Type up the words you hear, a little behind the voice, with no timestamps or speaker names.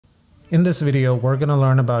In this video, we're going to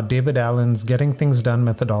learn about David Allen's Getting Things Done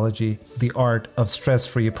methodology, the art of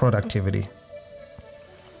stress-free productivity.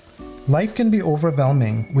 Life can be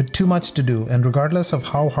overwhelming with too much to do, and regardless of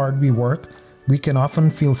how hard we work, we can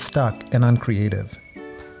often feel stuck and uncreative.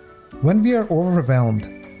 When we are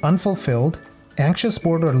overwhelmed, unfulfilled, anxious,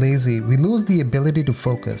 bored, or lazy, we lose the ability to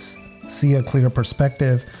focus, see a clear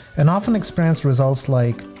perspective, and often experience results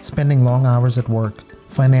like spending long hours at work,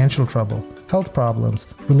 financial trouble, health problems,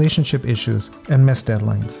 relationship issues, and missed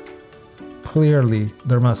deadlines. Clearly,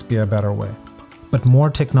 there must be a better way. But more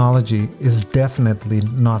technology is definitely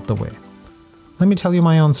not the way. Let me tell you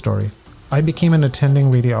my own story. I became an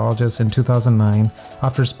attending radiologist in 2009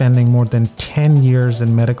 after spending more than 10 years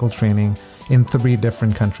in medical training in 3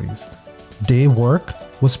 different countries. Day work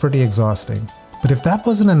was pretty exhausting, but if that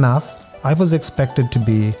wasn't enough, I was expected to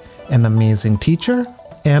be an amazing teacher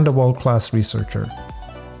and a world-class researcher.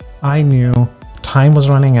 I knew time was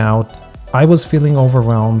running out, I was feeling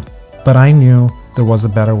overwhelmed, but I knew there was a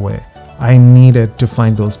better way. I needed to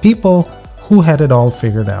find those people who had it all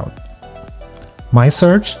figured out. My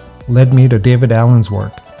search led me to David Allen's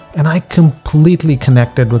work, and I completely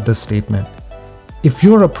connected with this statement. If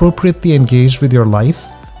you're appropriately engaged with your life,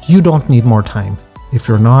 you don't need more time. If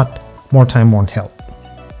you're not, more time won't help.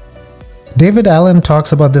 David Allen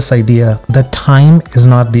talks about this idea that time is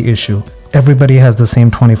not the issue. Everybody has the same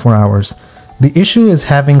 24 hours. The issue is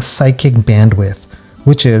having psychic bandwidth,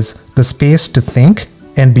 which is the space to think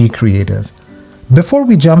and be creative. Before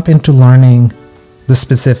we jump into learning the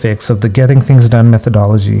specifics of the Getting Things Done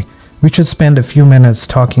methodology, we should spend a few minutes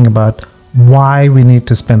talking about why we need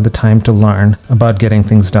to spend the time to learn about getting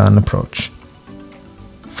things done approach.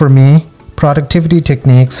 For me, productivity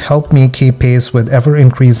techniques help me keep pace with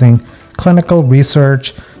ever-increasing clinical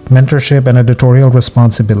research, mentorship, and editorial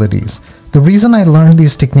responsibilities. The reason I learned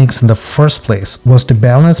these techniques in the first place was to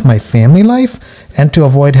balance my family life and to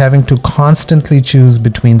avoid having to constantly choose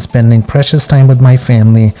between spending precious time with my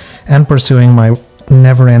family and pursuing my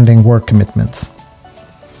never-ending work commitments.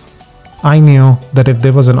 I knew that if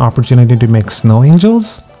there was an opportunity to make snow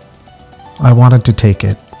angels, I wanted to take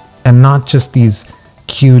it. And not just these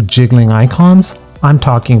cute jiggling icons, I'm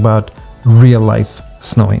talking about real-life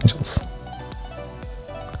snow angels.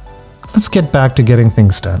 Let's get back to getting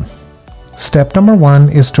things done. Step number 1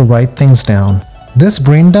 is to write things down. This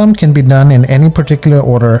brain dump can be done in any particular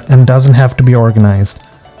order and doesn't have to be organized.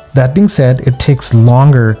 That being said, it takes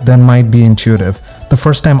longer than might be intuitive. The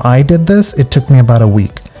first time I did this, it took me about a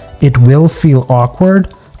week. It will feel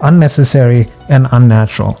awkward, unnecessary, and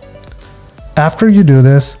unnatural. After you do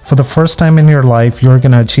this, for the first time in your life, you're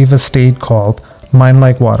going to achieve a state called mind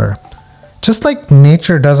like water. Just like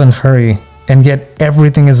nature doesn't hurry and yet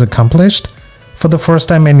everything is accomplished, for the first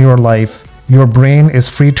time in your life, your brain is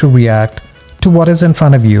free to react to what is in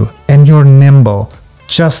front of you, and you're nimble,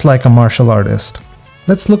 just like a martial artist.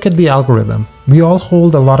 Let's look at the algorithm. We all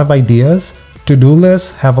hold a lot of ideas, to-do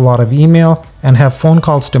lists, have a lot of email, and have phone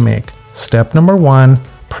calls to make. Step number 1,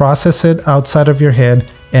 process it outside of your head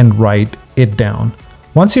and write it down.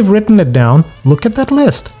 Once you've written it down, look at that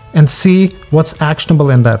list and see what's actionable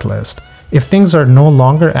in that list. If things are no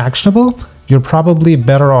longer actionable, you're probably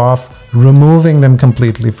better off removing them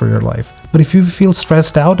completely for your life. But if you feel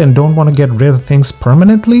stressed out and don't want to get rid of things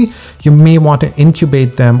permanently, you may want to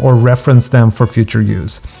incubate them or reference them for future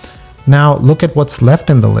use. Now look at what's left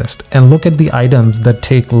in the list and look at the items that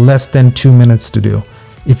take less than 2 minutes to do.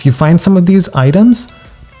 If you find some of these items,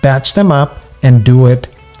 batch them up and do it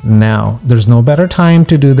now. There's no better time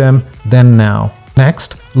to do them than now.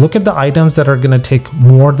 Next, look at the items that are going to take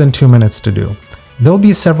more than 2 minutes to do. There'll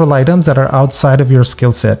be several items that are outside of your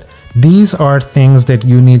skill set. These are things that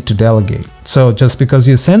you need to delegate. So just because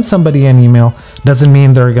you send somebody an email doesn't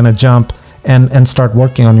mean they're going to jump and start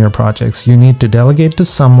working on your projects. You need to delegate to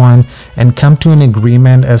someone and come to an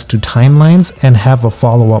agreement as to timelines and have a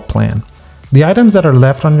follow-up plan. The items that are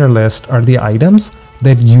left on your list are the items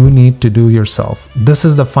that you need to do yourself. This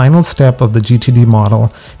is the final step of the GTD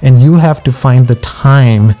model, and you have to find the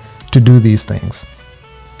time to do these things.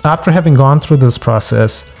 After having gone through this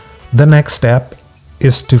process, the next step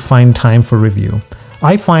is to find time for review.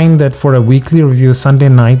 I find that for a weekly review, Sunday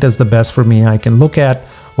night is the best for me. I can look at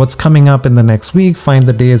what's coming up in the next week, find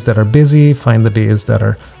the days that are busy, find the days that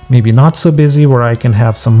are maybe not so busy, where I can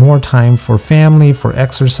have some more time for family, for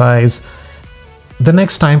exercise. The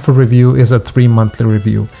next time for review is a 3-monthly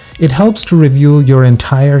review. It helps to review your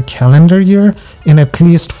entire calendar year in at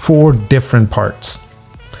least 4 different parts.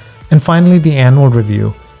 And finally, the annual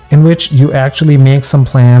review, in which you actually make some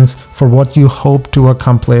plans for what you hope to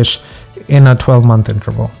accomplish in a 12-month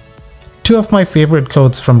interval. Two of my favorite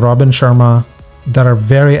quotes from Robin Sharma that are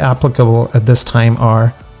very applicable at this time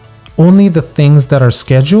are only the things that are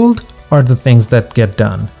scheduled are the things that get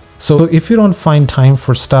done. So if you don't find time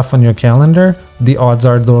for stuff on your calendar, the odds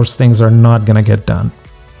are those things are not going to get done.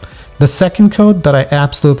 The second quote that I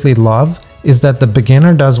absolutely love is that the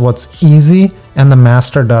beginner does what's easy and the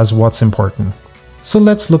master does what's important. So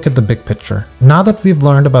let's look at the big picture. Now that we've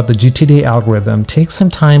learned about the GTD algorithm, take some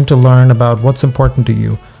time to learn about what's important to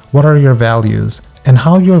you, what are your values, and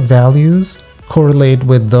how your values correlate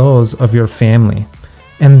with those of your family.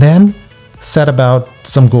 And then set about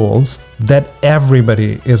some goals that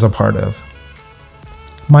everybody is a part of.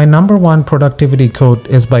 My number one productivity quote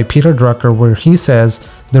is by Peter Drucker, where he says,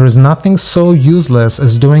 "There is nothing so useless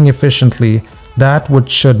as doing efficiently that which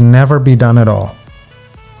should never be done at all."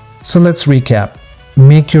 So let's recap.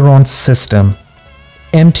 Make your own system.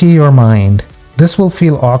 Empty your mind. This will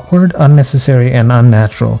feel awkward, unnecessary, and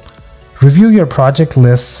unnatural. Review your project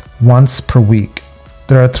lists once per week.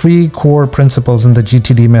 There are 3 core principles in the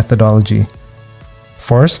GTD methodology.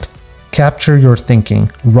 First, capture your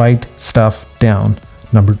thinking. Write stuff down.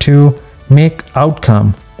 Number 2, make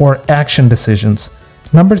outcome or action decisions.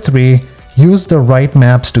 Number 3, use the right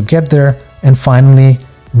maps to get there. And finally,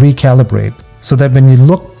 recalibrate so that when you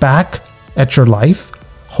look back at your life,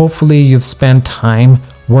 hopefully you've spent time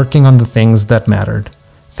working on the things that mattered.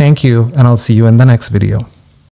 Thank you, and I'll see you in the next video.